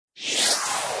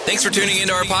Thanks for tuning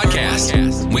into our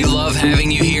podcast. We love having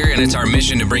you here, and it's our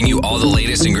mission to bring you all the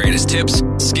latest and greatest tips,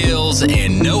 skills,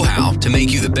 and know-how to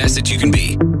make you the best that you can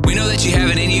be. We know that you have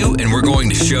it in you, and we're going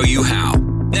to show you how.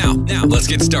 Now, let's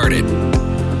get started.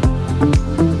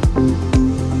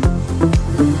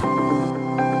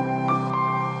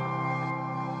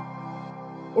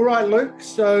 All right, Luke.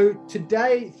 So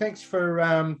today, thanks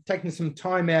for taking some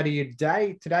time out of your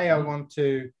day. Today, I want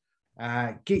to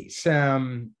get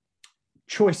some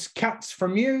choice cuts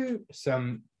from you,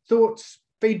 some thoughts,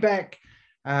 feedback,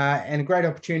 and a great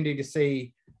opportunity to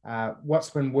see what's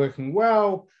been working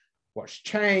well, what's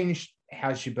changed,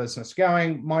 how's your business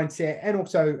going, mindset, and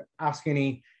also ask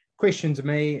any questions of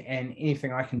me, and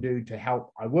anything I can do to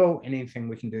help, I will, and anything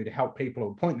we can do to help people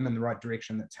or point them in the right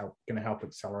direction that's going to help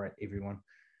accelerate everyone.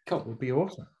 Cool. It would be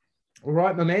awesome. All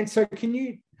right, my man. So can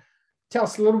you tell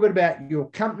us a little bit about your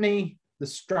company, the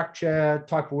structure,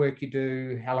 type of work you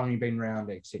do, how long you've been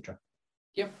around, etc.?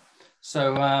 Yep.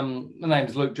 So my name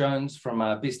is Luke Jones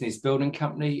from Business Building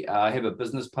Company. I have a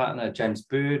business partner, James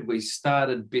Bird. We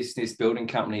started Business Building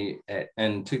Company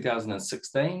in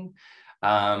 2016,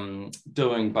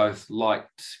 doing both light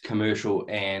commercial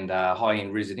and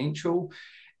high-end residential.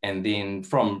 And then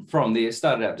from there,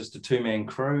 started out just a two-man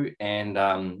crew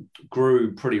and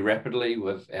grew pretty rapidly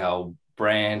with our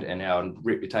brand and our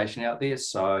reputation out there.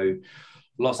 So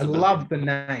I love the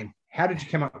name. How did you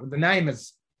come up with the name?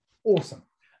 Is awesome.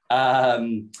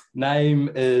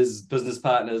 Name is business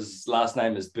partner's last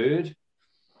name is Bird.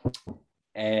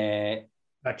 And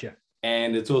gotcha.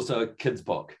 And it's also a kid's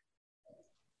book.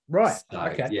 Right. So,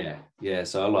 okay. Yeah.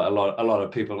 So a lot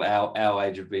of people our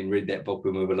age have read that book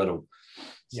when we were little.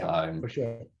 Yeah, for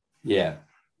sure. Yeah.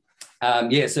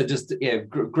 So just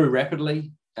grew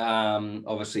rapidly.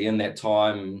 Obviously in that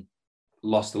time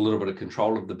lost a little bit of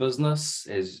control of the business,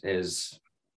 as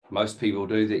most people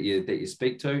do that you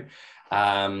speak to.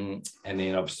 And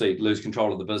then obviously lose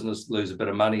control of the business, lose a bit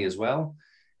of money as well.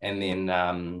 And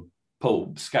then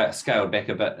scaled back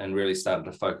a bit and really started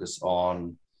to focus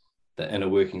on the inner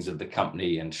workings of the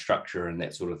company and structure and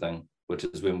that sort of thing, which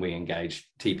is when we engaged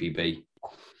TPB.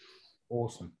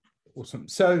 Awesome.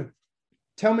 So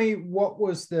tell me, what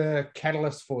was the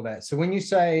catalyst for that? So when you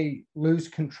say lose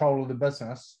control of the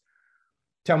business,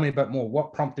 tell me a bit more.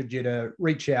 What prompted you to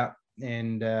reach out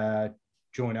and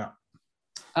join up?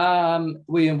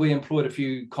 We employed a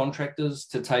few contractors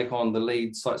to take on the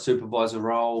lead site supervisor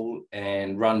role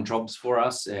and run jobs for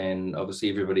us. And obviously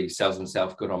everybody sells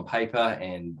themselves good on paper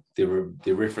and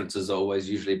their references are always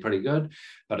usually pretty good,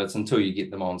 but it's until you get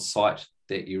them on site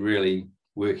that you really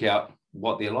work out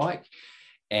what they're like.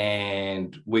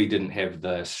 And we didn't have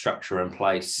the structure in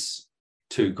place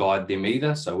to guide them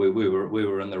either. So we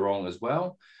were in the wrong as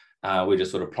well. We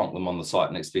just sort of plonked them on the site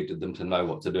and expected them to know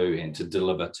what to do and to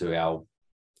deliver to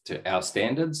our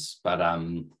standards. But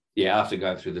after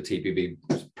going through the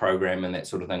TPB program and that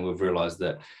sort of thing, we've realized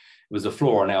that it was a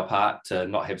flaw on our part to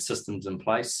not have systems in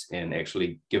place and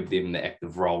actually give them the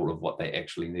active role of what they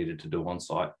actually needed to do on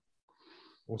site.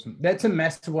 Awesome. That's a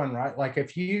massive one, right? Like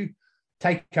if you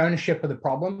take ownership of the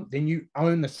problem, then you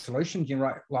own the solution.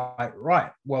 You're right,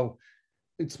 well,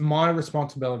 it's my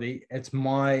responsibility. It's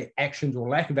my actions or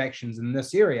lack of actions in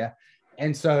this area.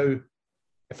 And so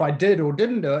if I did or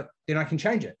didn't do it, then I can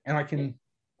change it and I can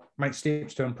make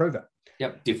steps to improve it.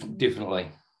 Yep,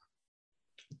 definitely.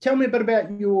 Tell me a bit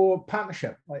about your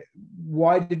partnership. Like,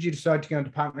 why did you decide to go into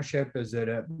partnership? Is it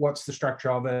what's the structure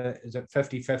of it? Is it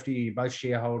 50-50, both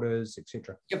shareholders,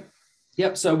 etc.?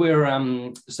 Yep. So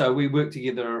we worked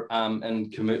together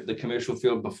in the commercial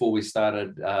field before we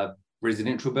started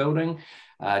residential building.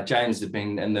 James had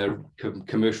been in the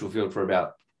commercial field for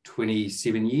about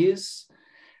 27 years.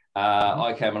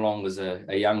 I came along as a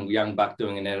young buck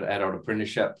doing an adult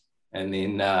apprenticeship, and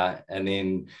then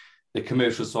the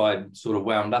commercial side sort of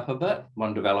wound up a bit.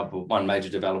 One major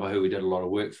developer who we did a lot of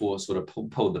work for sort of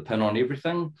pulled the pin on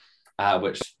everything,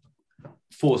 which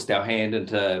forced our hand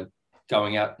into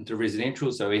going out into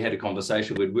residential. So we had a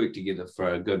conversation. We'd worked together for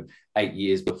a good 8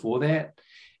 years before that.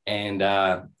 And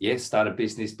started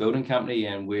Business Building Company,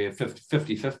 and we're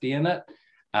 50-50 in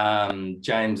it.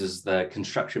 James is the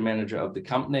construction manager of the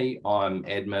company. I'm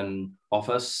admin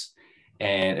office,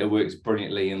 and it works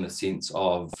brilliantly in the sense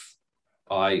of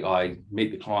I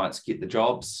meet the clients, get the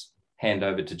jobs, hand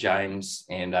over to James,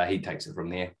 and he takes it from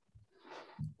there.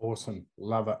 Awesome.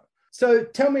 Love it. So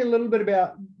tell me a little bit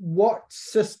about what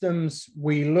systems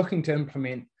we're looking to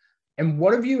implement, and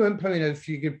what have you implemented if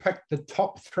you could pick the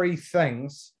top 3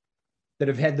 things that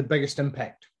have had the biggest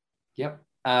impact? Yep.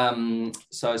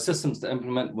 So systems to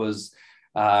implement was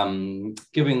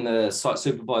Giving the site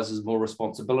supervisors more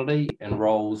responsibility and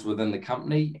roles within the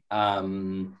company.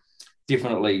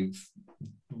 Definitely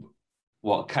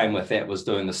what came with that was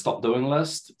doing the stop doing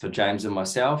list for James and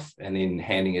myself, and then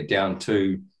handing it down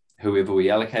to whoever we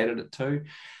allocated it to.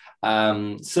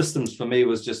 Systems for me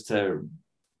was just to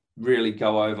really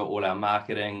go over all our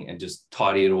marketing and just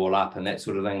tidy it all up and that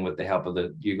sort of thing. With the help of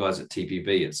you guys at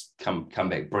TPV, it's come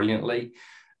back brilliantly.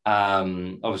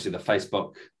 Obviously the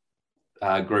Facebook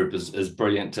group is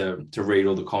brilliant to read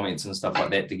all the comments and stuff like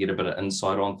that to get a bit of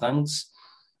insight on things.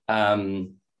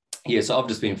 So I've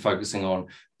just been focusing on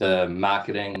the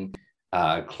marketing,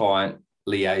 client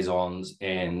liaisons,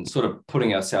 and sort of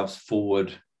putting ourselves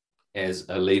forward as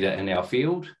a leader in our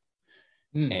field.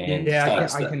 And I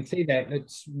can see that.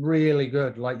 It's really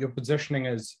good. Like, your positioning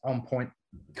is on point.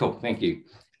 Cool, thank you.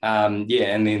 And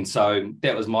then so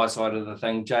that was my side of the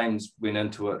thing. James went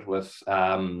into it with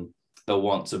the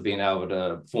wants of being able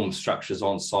to form structures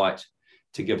on site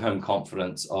to give him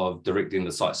confidence of directing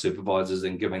the site supervisors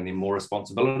and giving them more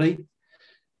responsibility,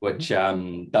 which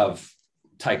they've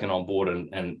taken on board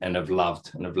and have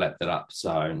loved and have lapped it up.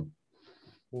 So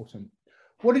awesome.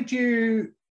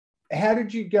 How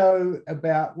did you go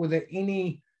about, were there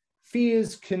any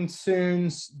fears,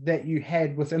 concerns that you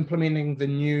had with implementing the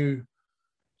new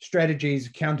strategies,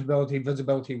 accountability,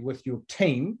 visibility with your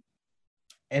team?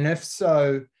 And if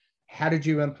so, how did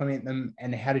you implement them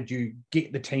and how did you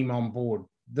get the team on board?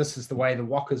 This is the way the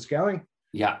WOC is going.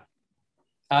 Yeah.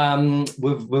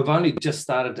 We've only just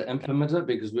started to implement it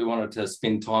because we wanted to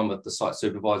spend time with the site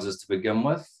supervisors to begin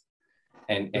with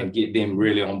and get them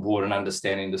really on board and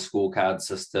understanding the scorecard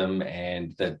system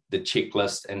and the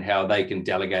checklist and how they can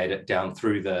delegate it down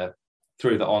through the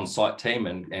on-site team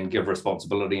and give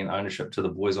responsibility and ownership to the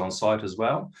boys on site as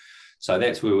well. So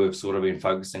that's where we've sort of been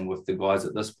focusing with the guys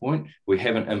at this point. We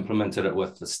haven't implemented it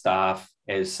with the staff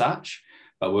as such,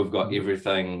 but we've got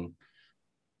everything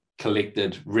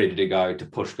collected, ready to go to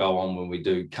push go on when we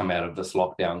do come out of this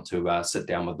lockdown to sit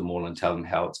down with them all and tell them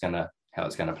how it's gonna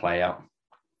play out.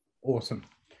 Awesome.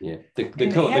 Yeah.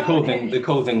 The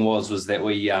cool thing was that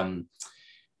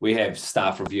we have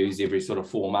staff reviews every sort of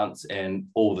 4 months, and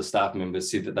all the staff members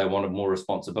said that they wanted more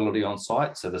responsibility on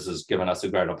site. So this has given us a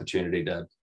great opportunity to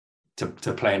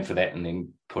plan for that and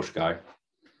then push go.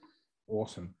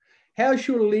 Awesome. How's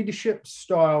your leadership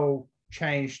style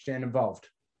changed and evolved?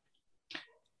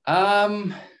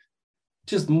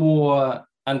 Just more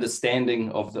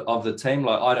understanding of the team.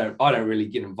 Like, I don't really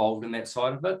get involved in that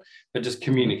side of it, but just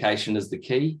communication is the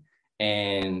key.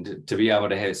 And to be able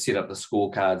to set up the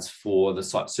scorecards for the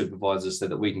site supervisors so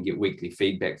that we can get weekly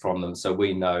feedback from them, so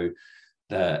we know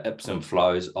the ebbs and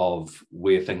flows of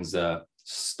where things are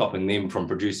stopping them from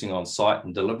producing on site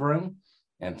and delivering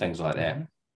and things like that.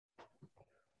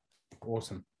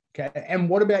 Awesome. Okay. And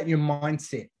what about your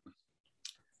mindset?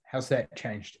 How's that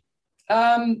changed?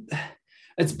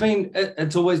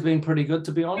 It's always been pretty good,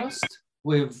 to be honest.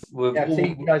 I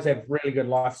see you guys have really good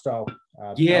lifestyle.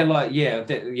 We're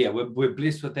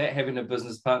blessed with that, having a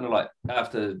business partner. Like,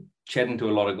 after chatting to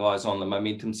a lot of guys on the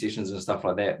momentum sessions and stuff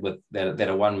like that, with that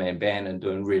a one-man band and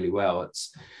doing really well.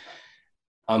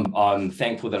 I'm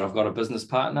thankful that I've got a business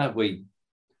partner.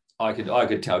 I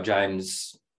could tell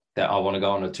James that I want to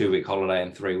go on a 2-week holiday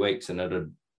in 3 weeks and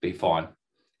it'd be fine,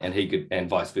 and he could, and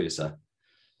vice versa.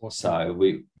 Awesome. So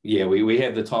we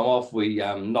have the time off. We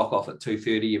knock off at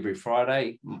 2:30 every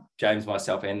Friday, James,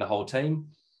 myself, and the whole team.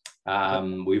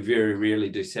 We very rarely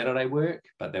do Saturday work,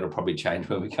 but that'll probably change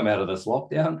when we come out of this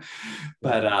lockdown.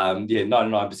 But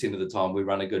 99% of the time we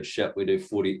run a good ship. We do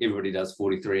 40. Everybody does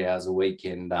 43 hours a week,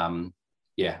 and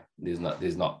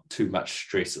there's not too much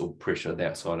stress or pressure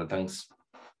that side of things.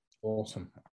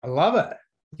 Awesome. I love it.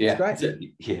 Yeah.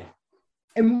 Great. Yeah.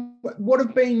 And what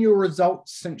have been your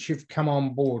results since you've come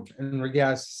on board in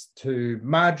regards to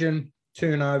margin,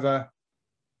 turnover,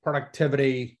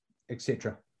 productivity,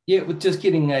 etc.? Yeah, with just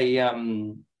getting a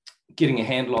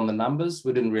handle on the numbers.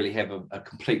 We didn't really have a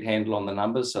complete handle on the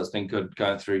numbers, so it's been good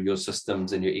going through your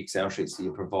systems and your Excel sheets that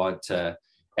you provide to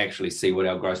actually see what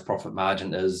our gross profit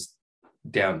margin is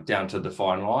down to the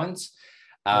fine lines.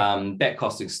 That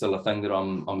costing is still a thing that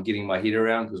I'm getting my head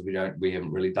around, because we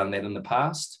haven't really done that in the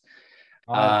past.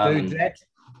 Dude,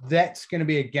 that's going to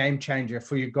be a game changer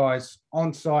for you guys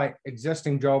on site,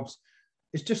 existing jobs.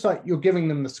 It's just like you're giving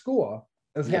them the score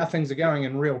of how things are going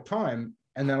in real time,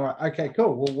 and they're like, okay,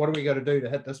 cool. Well, what do we got to do to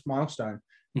hit this milestone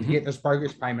to get this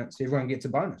progress payment so everyone gets a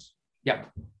bonus?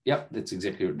 Yep, that's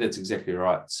exactly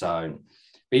right. So,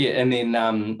 but yeah, and then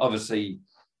obviously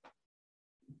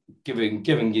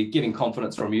getting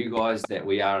confidence from you guys that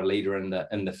we are a leader in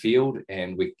the field,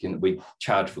 and we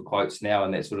charge for quotes now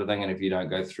and that sort of thing. And if you don't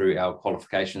go through our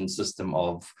qualification system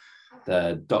of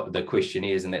the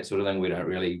questionnaires and that sort of thing, we don't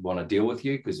really want to deal with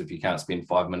you, because if you can't spend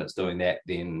 5 minutes doing that,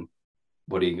 then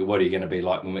what are you going to be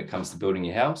like when it comes to building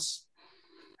your house?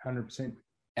 100%.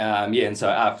 And so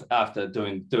after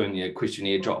doing the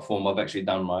questionnaire drop form, I've actually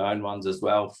done my own ones as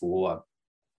well for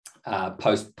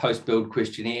post build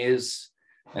questionnaires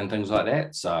and things like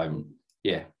that. So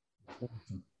yeah.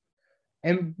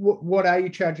 And what are you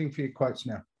charging for your quotes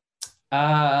now?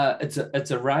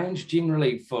 It's a range.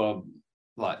 Generally for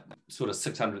like sort of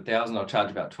 600,000, I'll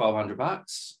charge about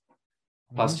 $1,200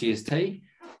 plus GST.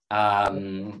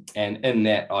 And in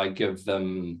that I give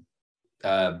them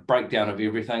a breakdown of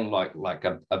everything, like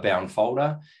a bound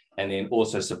folder, and then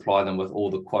also supply them with all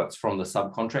the quotes from the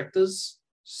subcontractors,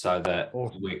 so that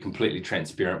we're completely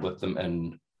transparent with them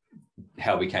and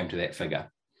how we came to that figure.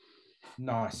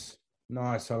 Nice.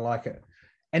 I like it.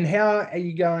 And how are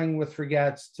you going with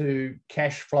regards to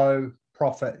cash flow,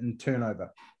 profit, and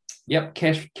turnover? Yep,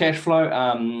 cash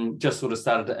flow. Just sort of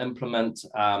started to implement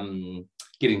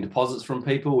getting deposits from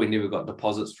people. We never got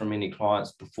deposits from any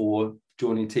clients before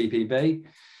joining TPB.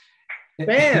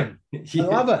 Bam! Yeah. I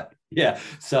love it. Yeah,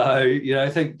 so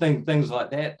things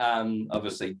like that.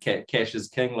 Obviously, cash is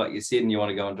king, like you said, and you want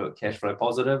to go into it cash flow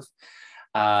positive.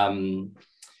 So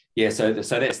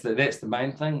that's the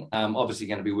main thing. Obviously,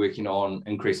 going to be working on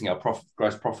increasing our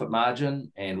gross profit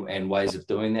margin and ways of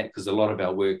doing that, because a lot of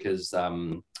our work is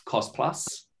cost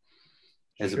plus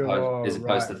as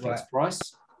opposed to fixed price.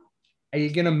 Are you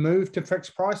going to move to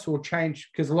fixed price or change?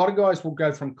 Because a lot of guys will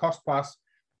go from cost plus,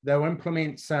 they'll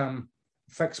implement some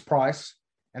fixed price,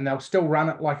 and they'll still run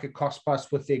it like a cost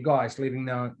plus with their guys, letting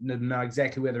them know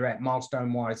exactly where they're at,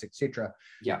 milestone wise, etc.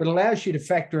 Yeah. But it allows you to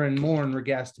factor in more in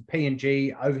regards to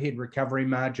P&G, overhead recovery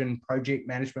margin, project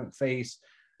management fees.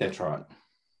 That's right.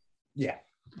 Yeah.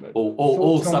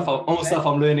 All stuff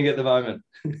I'm learning at the moment.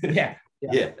 Yeah.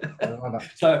 Yeah.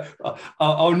 So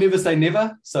I'll never say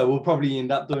never. So we'll probably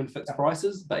end up doing fixed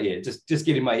prices, but yeah, just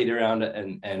getting my head around it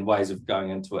and ways of going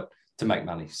into it to make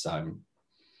money. So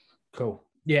cool.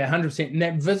 Yeah, 100%. And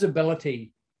that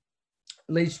visibility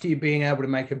leads to you being able to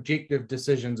make objective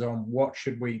decisions on what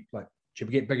should we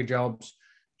get bigger jobs?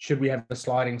 Should we have a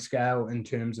sliding scale in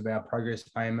terms of our progress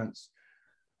payments?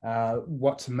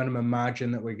 What's the minimum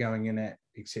margin that we're going in at,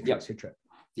 et cetera, et cetera.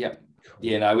 Yep.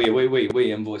 Yeah, no,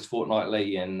 we invoice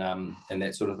fortnightly and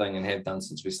that sort of thing, and have done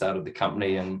since we started the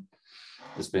company, and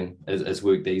it's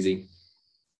worked easy.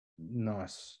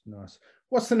 Nice.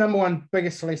 What's the number one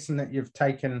biggest lesson that you've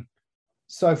taken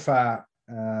so far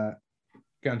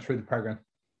going through the program?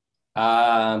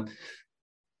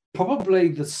 Probably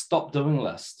the stop doing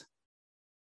list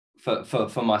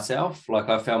for myself. Like,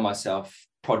 I found myself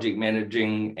project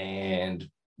managing and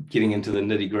getting into the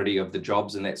nitty gritty of the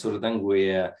jobs and that sort of thing,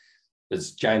 where it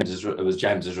was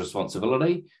James's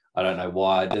responsibility. I don't know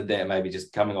why I did that. Maybe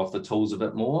just coming off the tools a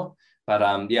bit more. But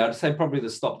I'd say probably the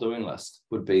stop doing list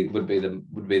would be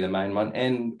the main one,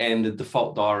 and the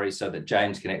default diary, so that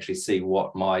James can actually see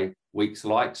what my week's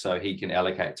like, so he can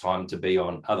allocate time to be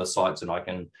on other sites, and I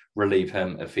can relieve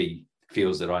him if he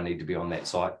feels that I need to be on that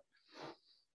site.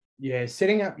 Yeah,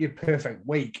 setting up your perfect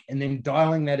week and then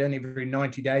dialing that in every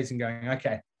 90 days and going,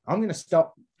 okay, I'm going to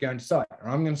stop going to site, or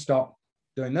I'm going to stop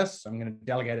doing this. I'm going to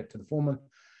delegate it to the foreman,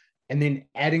 and then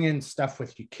adding in stuff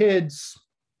with your kids,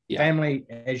 family,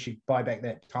 as you buy back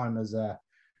that time is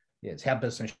it's how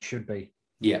business should be.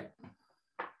 Yeah.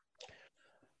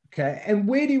 Okay. And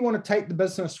where do you want to take the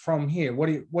business from here? What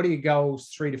are your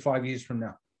goals 3 to 5 years from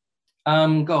now?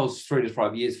 Goals 3 to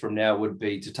 5 years from now would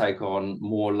be to take on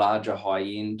more larger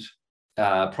high-end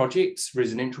projects,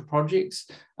 residential projects.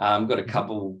 Got a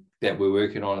couple that we're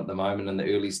working on at the moment in the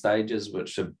early stages,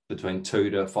 which are between $2 to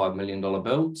 $5 million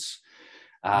builds.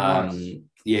 Nice.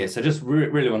 Yeah, so just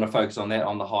really want to focus on that,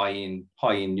 on the high end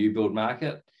new build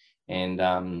market, and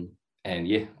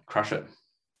crush it.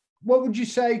 What would you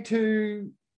say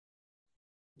to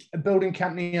a building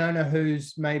company owner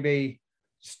who's maybe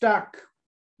stuck,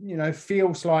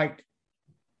 feels like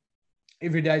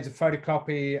every day is a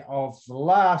photocopy of the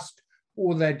last,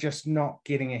 or they're just not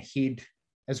getting ahead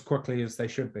as quickly as they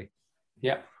should be?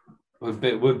 Yeah, would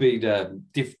be to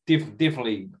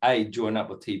definitely join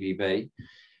up with TPB,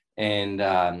 and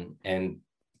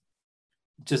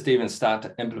just even start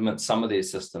to implement some of their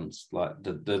systems, like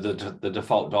the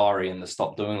default diary and the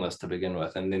stop doing list to begin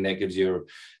with, and then that gives you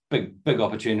a big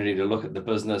opportunity to look at the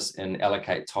business and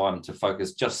allocate time to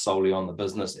focus just solely on the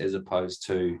business as opposed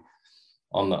to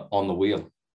on the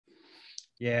wheel.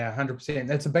 Yeah, 100%.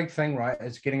 That's a big thing, right?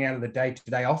 It's getting out of the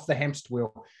day-to-day, off the hamster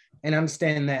wheel, and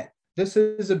understand that this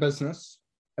is a business.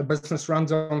 A business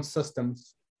runs on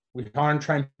systems. We hire and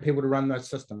train people to run those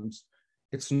systems.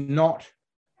 It's not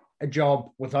a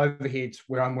job with overheads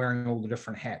where I'm wearing all the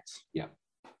different hats. Yeah,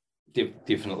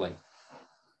 definitely.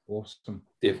 Awesome.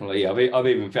 Definitely. I've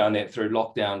even found that through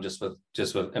lockdown,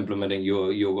 just with implementing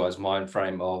your guys' mind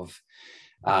frame of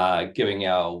giving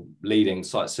our leading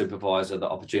site supervisor the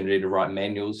opportunity to write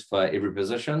manuals for every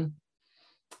position,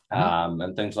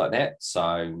 and things like that.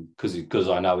 So because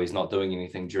I know he's not doing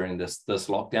anything during this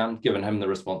lockdown, giving him the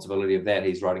responsibility of that,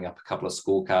 he's writing up a couple of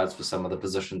scorecards for some of the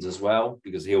positions as well,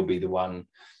 because he'll be the one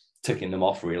ticking them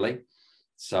off, really.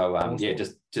 So awesome. Yeah,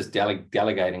 just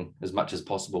delegating as much as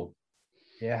possible.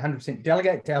 Yeah, 100%.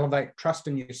 Delegate to elevate, trust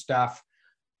in your staff,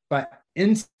 but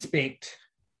inspect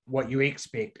what you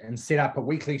expect and set up a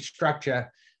weekly structure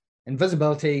and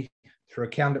visibility through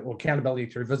accountability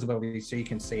through visibility, so you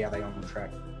can see how they're on track.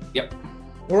 Yep.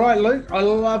 All right, Luke, I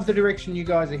love the direction you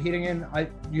guys are heading in.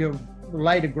 You've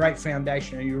laid a great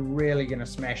foundation, and you're really going to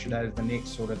smash it over the next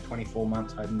sort of 24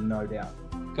 months, I have no doubt.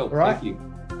 Cool. All right. Thank you.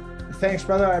 Thanks,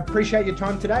 brother. I appreciate your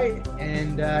time today.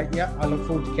 And I look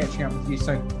forward to catching up with you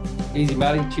soon. Easy,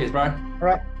 buddy. Cheers, bro. All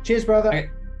right. Cheers, brother. Okay.